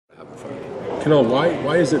have a fight. Canelo,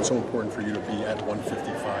 why is it so important for you to be at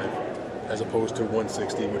 155 as opposed to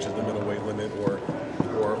 160, which is the middleweight limit, or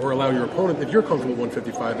allow your opponent, if you're comfortable with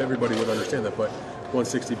 155, everybody would understand that, but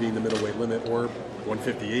 160 being the middleweight limit, or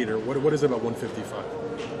 158, or what is it about 155?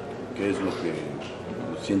 ¿Qué es lo que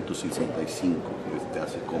 165 que te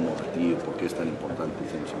hace cómodo a ti? ¿Por qué es tan importante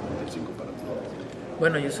 155 para ti?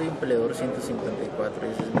 Bueno, yo soy un peleador 154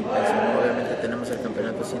 y ese es mi peso, ¿no? Obviamente tenemos el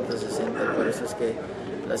campeonato 160, por eso es que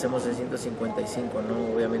lo hacemos en 155,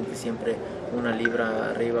 ¿no? Obviamente siempre una libra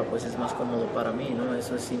arriba pues es más cómodo para mí, ¿no?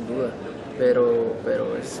 Eso es sin duda,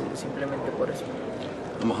 pero es simplemente por eso.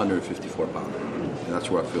 I'm 154 pounder, and that's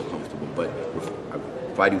where I feel comfortable, but I'm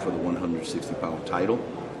fighting for the 160-pound title,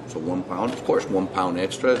 so 1 pound, of course 1 pound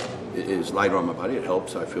extra is lighter on my body, it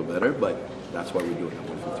helps, I feel better, but that's why we do it at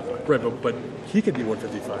 155. Right, but he could be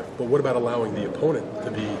 155, but what about allowing the opponent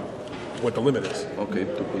to be what the limit is? Ok,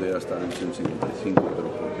 tú pudieras estar en 155, pero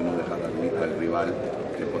 ¿por qué no dejar al rival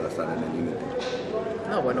que pueda estar en el límite?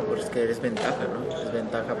 No, bueno, pues es que es ventaja, ¿no? Es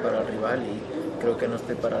ventaja para el rival y creo que no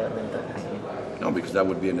estoy para dar ventajas. No, because that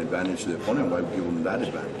would be an advantage to the opponent. Why give him that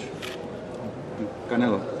advantage?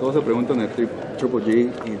 Canelo, todos se preguntan de Triple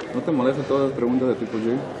G y ¿no te molestan todas las preguntas de Triple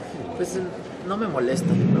G? Pues no me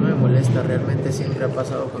molesta, realmente siempre ha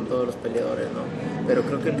pasado con todos los peleadores, ¿no? Pero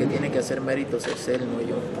creo que el que tiene que hacer méritos es él, no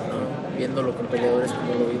yo, ¿no? Viéndolo con peleadores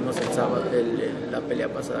como lo vimos el sábado, la pelea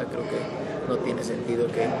pasada, creo que no tiene sentido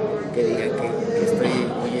que digan que estoy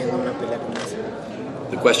huyendo una pelea como esa.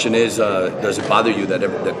 The question is, does it bother you that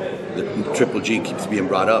the Triple G keeps being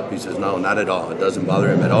brought up? He says, no, not at all. It doesn't bother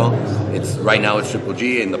him at all. Right now it's Triple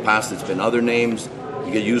G. In the past it's been other names.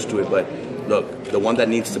 You get used to it, but look, the one that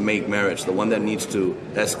needs to make marriage, the one that needs to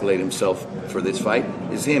escalate himself for this fight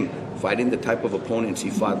is him. Fighting the type of opponents he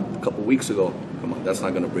fought a couple weeks ago, come on, that's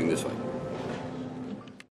not going to bring this fight.